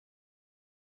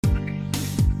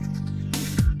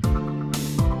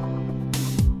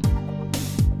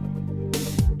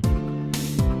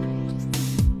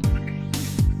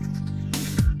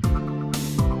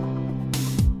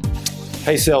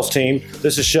Hey sales team,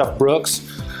 this is Chef Brooks.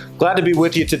 Glad to be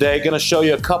with you today. Going to show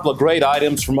you a couple of great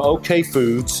items from OK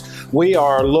Foods. We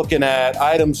are looking at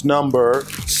items number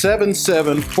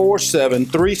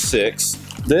 774736.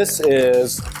 This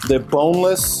is the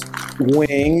boneless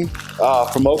wing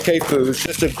from OK Foods.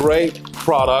 Just a great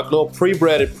product, little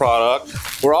pre-breaded product.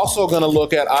 We're also going to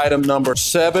look at item number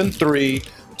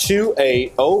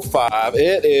 732805.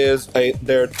 It is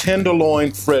their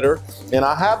tenderloin fritter, and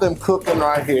I have them cooking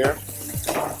right here.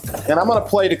 And I'm going to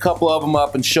plate a couple of them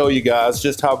up and show you guys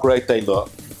just how great they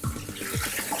look.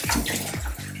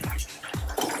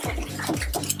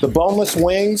 The boneless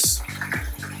wings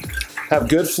have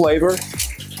good flavor,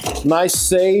 nice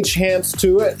sage hints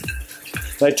to it.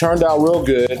 They turned out real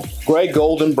good, great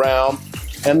golden brown.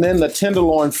 And then the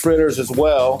tenderloin fritters as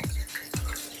well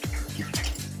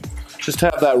just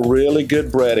have that really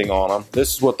good breading on them.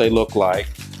 This is what they look like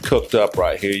cooked up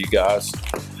right here, you guys.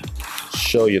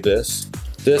 Show you this.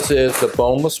 This is the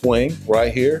boneless wing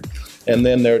right here, and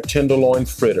then their tenderloin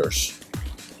fritters.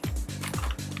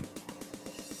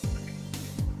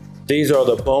 These are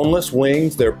the boneless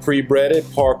wings. They're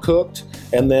pre-breaded, par-cooked,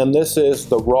 and then this is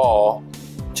the raw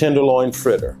tenderloin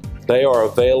fritter. They are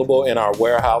available in our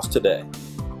warehouse today.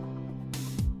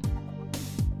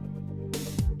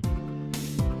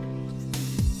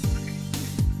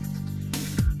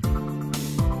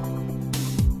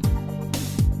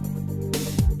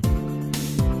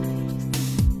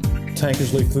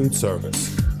 Tankersley Food Service,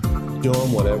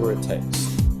 doing whatever it takes.